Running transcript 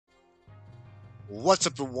What's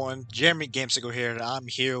up, everyone? Jeremy Gamesicle here, and I'm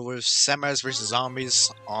here with Samurais vs.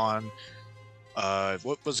 Zombies on,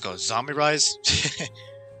 what was it called? Zombie Rise?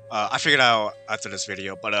 I figured out after this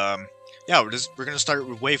video, but, yeah, we're gonna start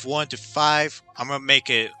with wave 1 to 5. I'm gonna make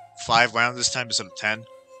it 5 rounds this time instead of 10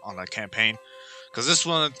 on the campaign, because this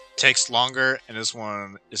one takes longer, and this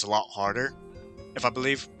one is a lot harder, if I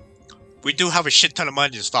believe. We do have a shit ton of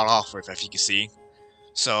money to start off with, if you can see,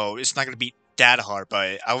 so it's not gonna be that hard,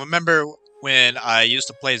 but I remember when I used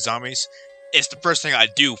to play zombies, it's the first thing I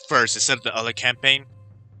do first instead of the other campaign.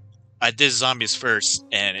 I did zombies first,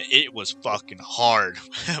 and it was fucking hard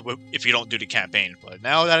if you don't do the campaign. But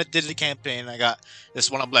now that I did the campaign, I got this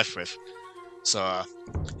one I'm left with. So,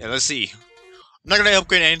 yeah, let's see. I'm not gonna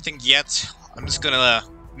upgrade anything yet. I'm just gonna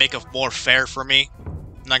make it more fair for me.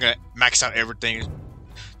 I'm not gonna max out everything.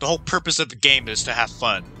 The whole purpose of the game is to have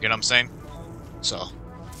fun. You know what I'm saying? So,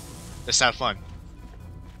 let's have fun.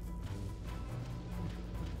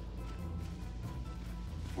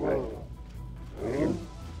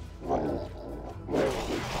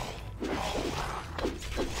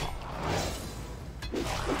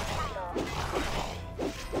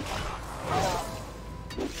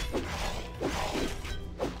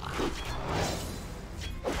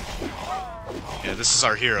 Yeah, this is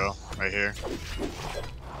our hero right here.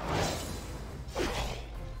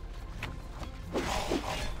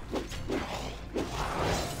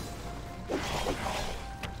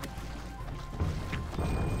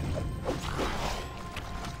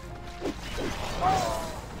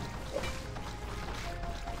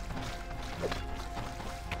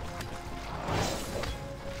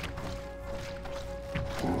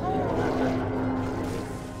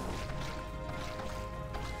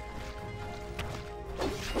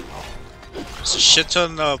 There's a shit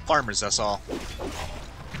ton of farmers, that's all.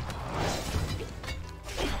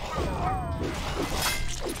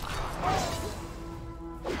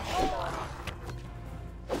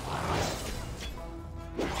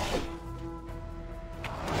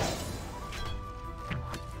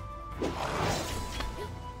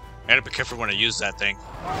 I gotta be careful when I use that thing.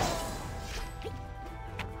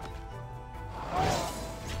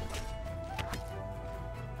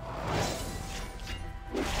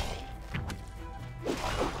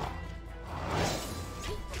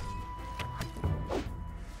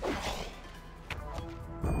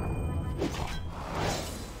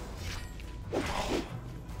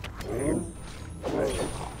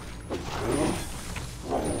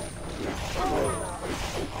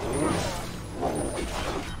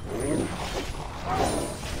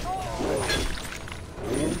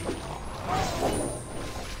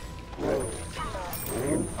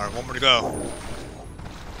 Alright, one more to go.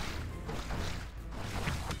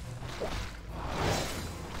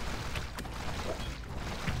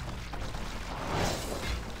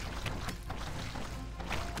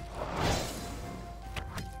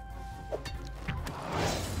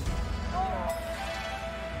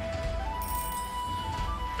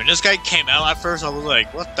 When this guy came out at first, I was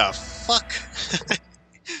like, what the fuck?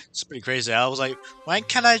 It's pretty crazy. I was like, why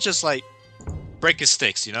can't I just, like, break his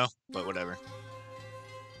sticks, you know? But whatever.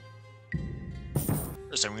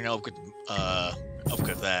 First time we're gonna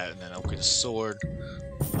upgrade that, and then upgrade the sword,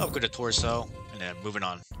 upgrade the torso, and then moving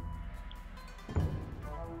on.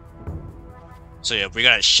 So yeah, we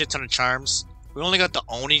got a shit ton of charms. We only got the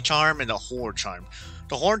Oni charm and the Horde charm.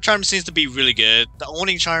 The Horde charm seems to be really good. The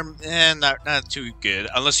Oni charm, not too good,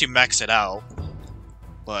 unless you max it out.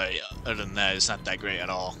 But other than that, it's not that great at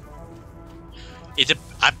all.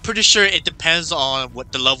 I'm pretty sure it depends on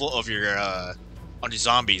what the level of your on the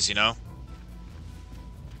zombies, you know.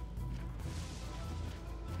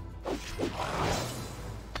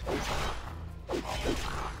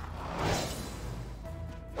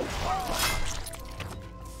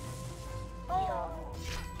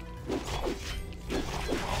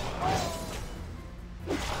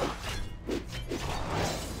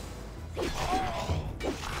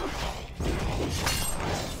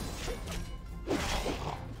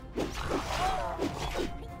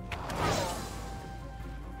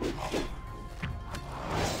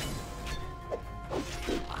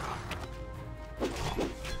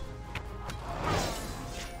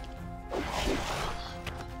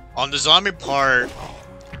 On the zombie part,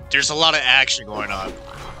 there's a lot of action going on,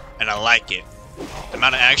 and I like it. The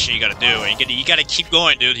amount of action you gotta do, and you gotta keep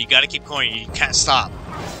going, dude. You gotta keep going. You can't stop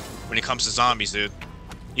when it comes to zombies, dude.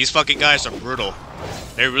 These fucking guys are brutal.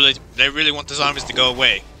 They really want the zombies to go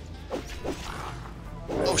away.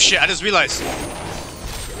 Oh shit! I just realized.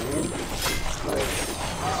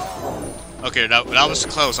 Okay, that was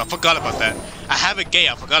close. I forgot about that. I have a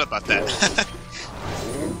gate. I forgot about that.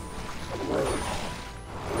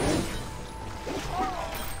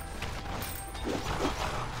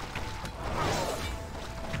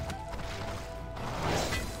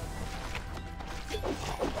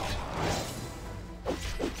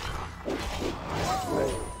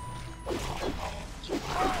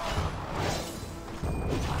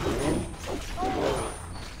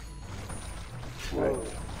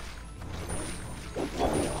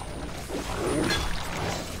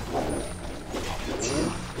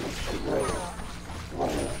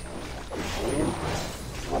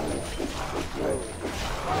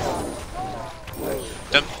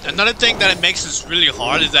 Another thing that it makes this really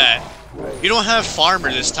hard is that you don't have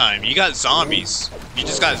farmer this time. You got zombies. You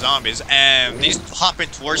just got zombies, and these hopping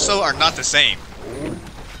torso are not the same.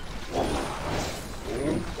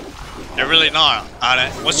 They're really not.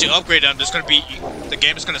 Once you upgrade them, the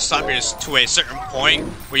game is gonna stop you to a certain point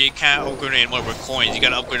where you can't upgrade anymore with coins. You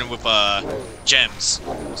gotta upgrade them with gems,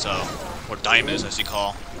 or diamonds as you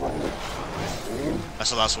call.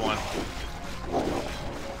 That's the last one.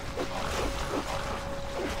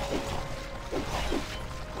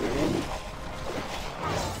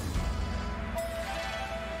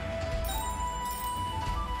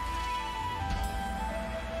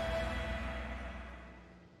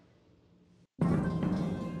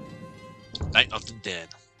 Night of the Dead.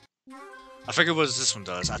 I forget what this one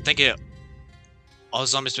does. I think all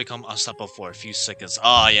zombies become unstoppable for a few seconds.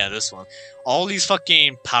 Oh yeah, this one. All these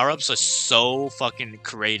fucking power-ups are so fucking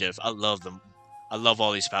creative. I love them. I love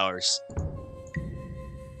all these powers.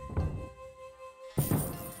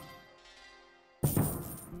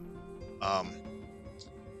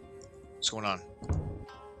 What's going on?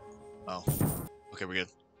 Oh. Okay, we're good.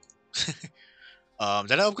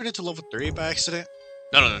 Did I upgrade it to level 3 by accident?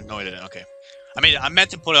 No, I didn't. Okay. I mean, I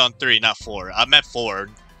meant to put it on 3, not 4. I meant 4.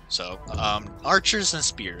 So, archers and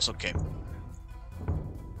spears. Okay.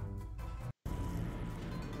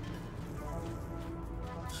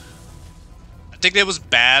 I think that was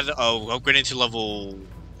bad upgrading to level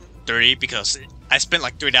 30 because I spent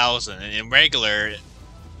like 3,000, and in regular,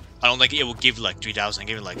 I don't think it will give like 3,000.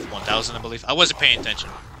 Give it like 1,000, I believe. I wasn't paying attention.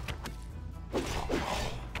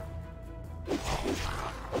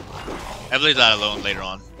 I will leave that alone later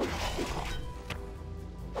on.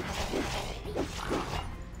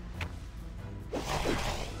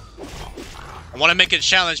 I want to make it a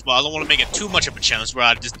challenge, but I don't want to make it too much of a challenge where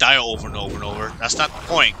I just die over and over and over. That's not the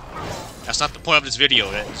point. That's not the point of this video.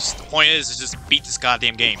 The point is just beat this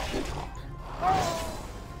goddamn game.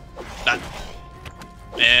 Not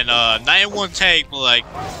in one take, but like,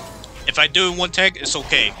 if I do it in one take, it's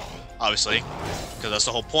okay, obviously, because that's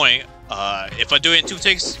the whole point. If I do it in 2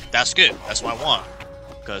 takes, that's good. That's what I want,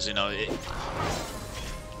 because you know, it's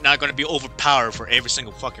not gonna be overpowered for every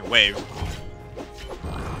single fucking wave.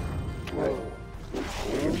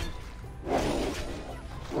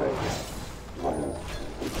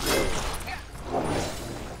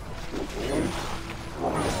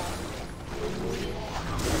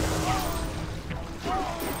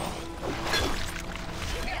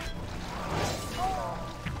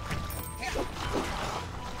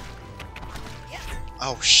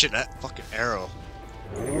 Oh shit, that fucking arrow.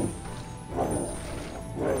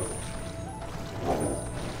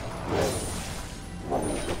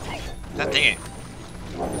 God dang it.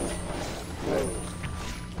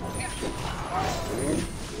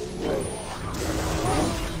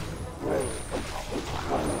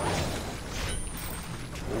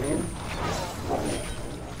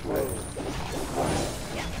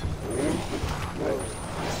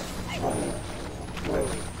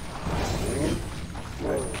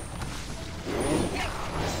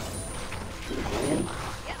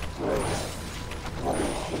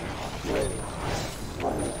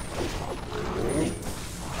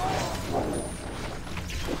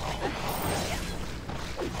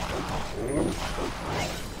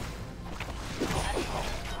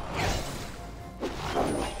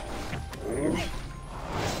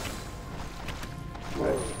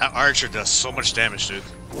 That archer does so much damage, dude.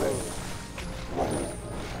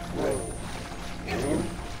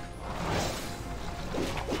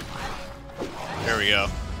 There we go.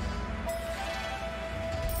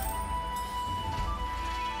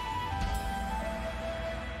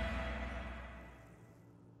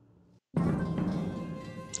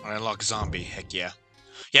 I unlock zombie, heck yeah.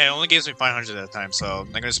 Yeah, it only gives me 500 at a time, so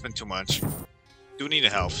I'm not gonna spend too much. Do need a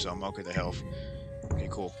health, so I'm okay with the health. Okay,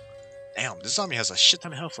 cool. Damn, this zombie has a shit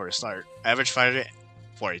ton of health for a start. Average fighter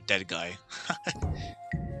for a dead guy.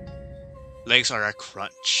 Legs are a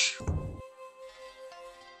crunch.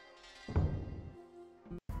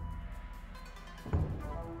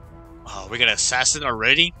 Oh, we got an assassin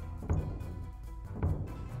already?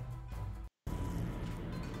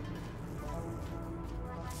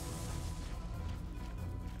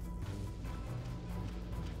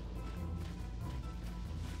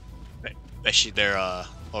 Actually, they're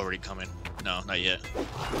already coming. No, not yet.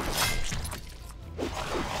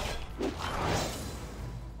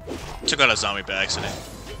 Took out a zombie by accident.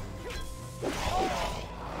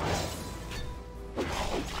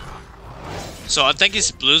 So I think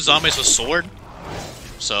it's blue zombies with sword.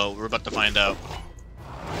 So we're about to find out.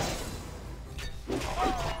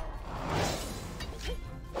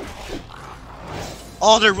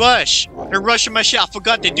 Oh, they're rush! They're rushing my shit. I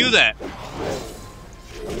forgot they do that.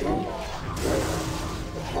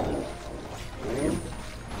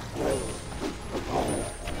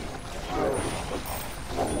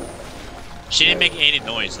 She didn't make any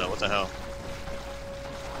noise though. What the hell?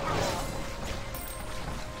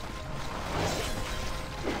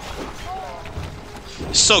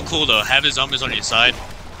 It's so cool though, having zombies on your side.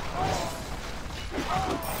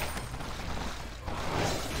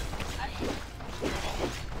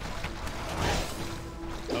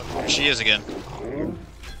 Oh, here she is again.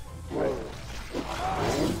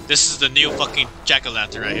 This is the new fucking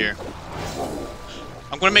jack-o'-lantern right here.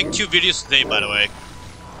 I'm gonna make 2 videos today, by the way.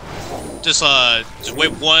 Just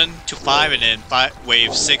wave 1 to 5 and then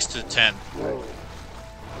wave 6 to 10.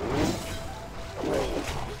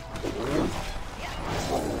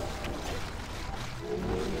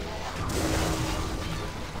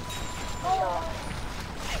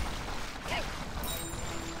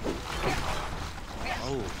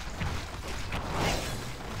 Oh.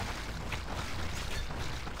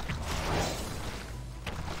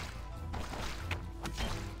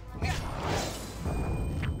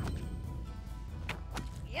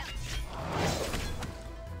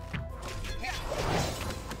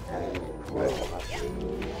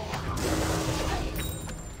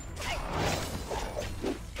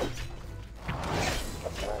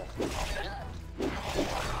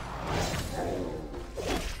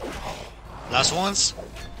 Last ones?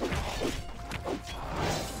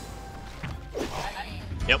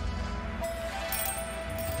 Yep.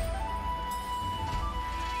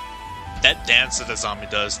 That dance that the zombie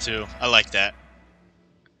does too. I like that.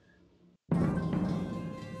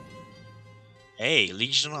 Hey,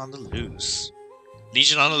 Legion on the loose.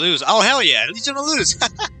 Legion on the loose. Oh hell yeah, Legion on the loose.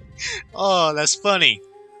 Oh, that's funny.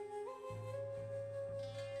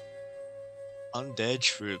 Undead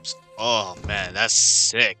troops. Oh man, that's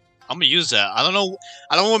sick. I'm gonna use that. I don't know.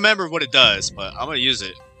 I don't remember what it does, but I'm gonna use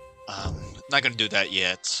it. Not gonna do that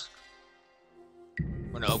yet.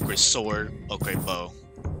 I'm gonna upgrade sword, upgrade bow.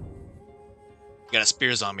 Got a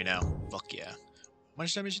spear zombie now. Fuck yeah. How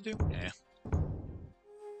much damage you do? Yeah.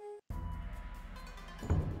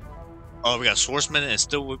 Oh, we got swordsmen and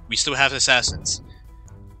we still have assassins.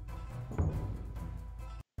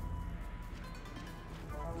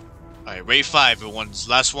 Alright, raid 5, everyone's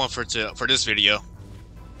last one for this video.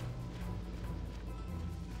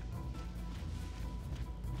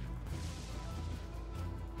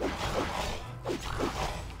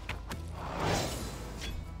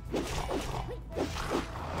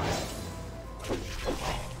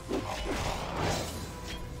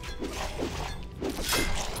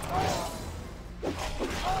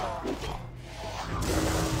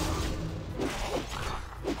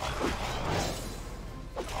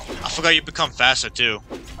 I forgot you become faster too.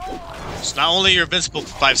 So not only you're invincible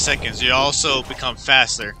for 5 seconds, you also become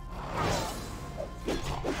faster.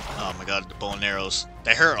 Oh my god, the bow and arrows.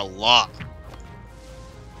 They hurt a lot.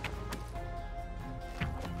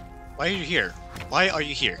 Why are you here? Why are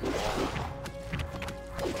you here?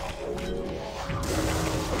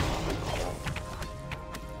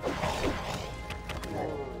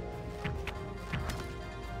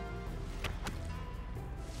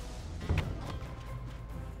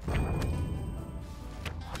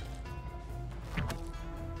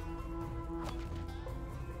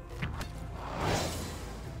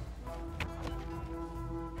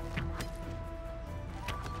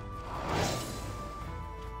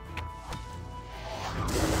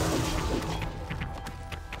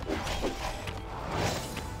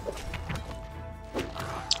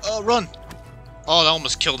 Oh, run! Oh, that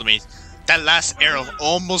almost killed me. That last arrow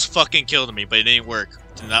almost fucking killed me, but it didn't work.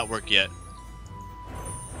 Did not work yet.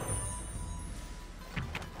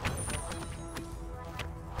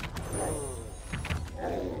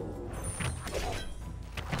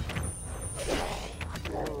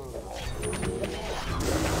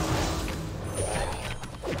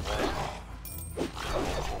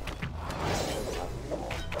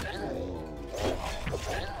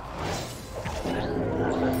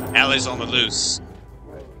 Allies on the loose.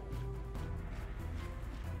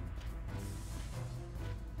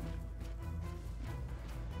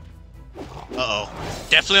 Uh-oh.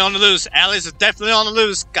 Definitely on the loose. Allies are definitely on the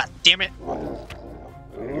loose. God damn it. Uh-oh,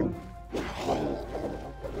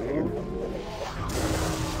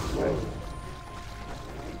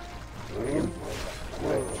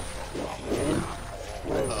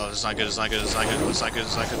 it's not good, it's not good, it's not good, it's not good,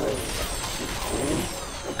 it's not good.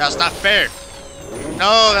 That's not fair.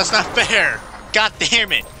 No, that's not fair! God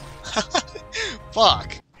damn it!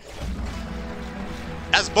 Fuck.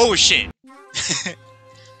 That's bullshit.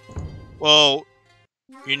 Well,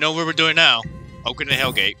 you know what we're doing now. Open the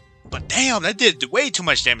Hellgate. But damn, that did way too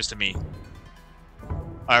much damage to me.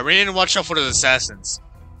 Alright, we need to watch out for those assassins.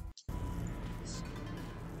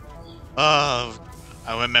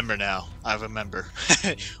 I remember now. I remember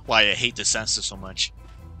why I hate the sensor so much.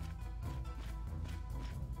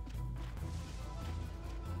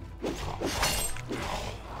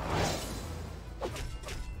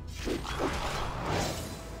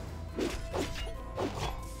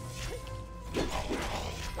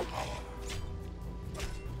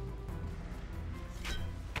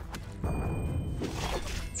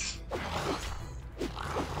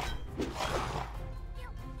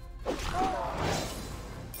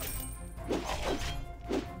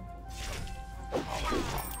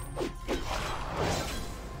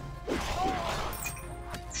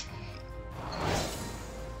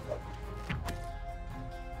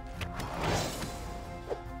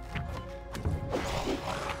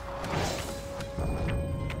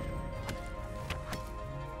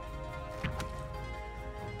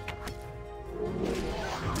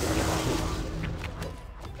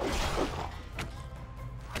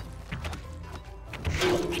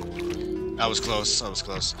 I was close. I was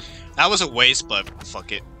close. That was a waste, but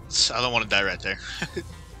fuck it. I don't want to die right there.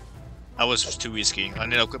 I was too risky. I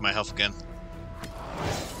need to equip my health again.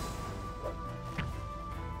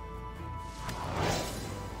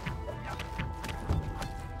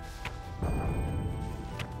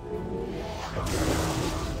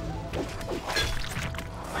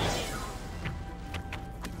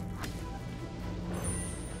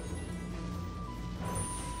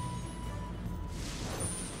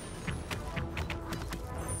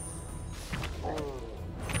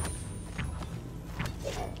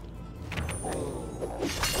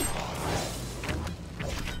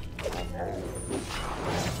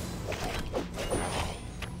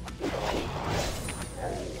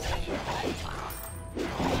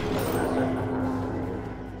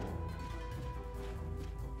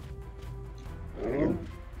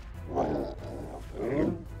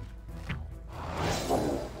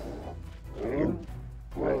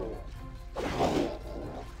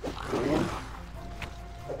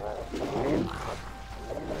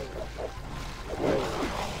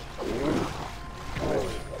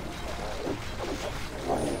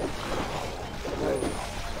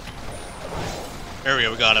 There we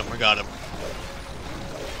go, we got him, we got him.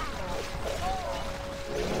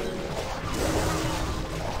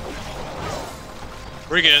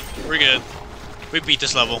 We're good, we're good. We beat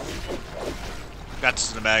this level. Got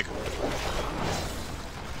this in the bag.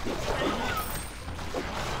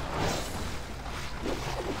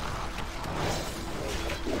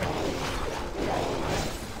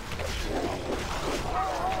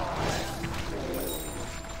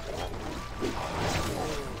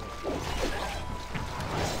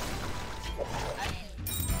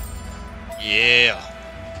 Yeah.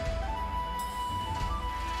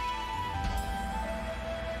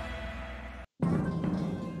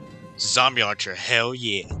 Zombie launcher, hell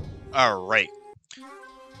yeah. Alright.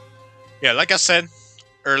 Yeah, like I said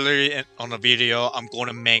earlier on the video, I'm going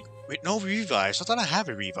to make... Wait, no revives. I thought I have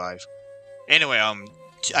a revive. Anyway,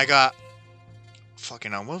 I got...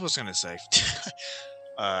 Fucking, what was I gonna say?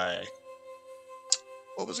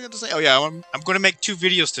 What was I gonna say? Oh yeah, I'm gonna make 2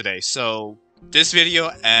 videos today, so... This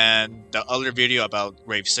video and the other video about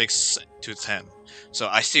Grave 6 to 10. So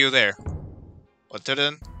I see you there. Until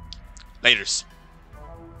then, laters.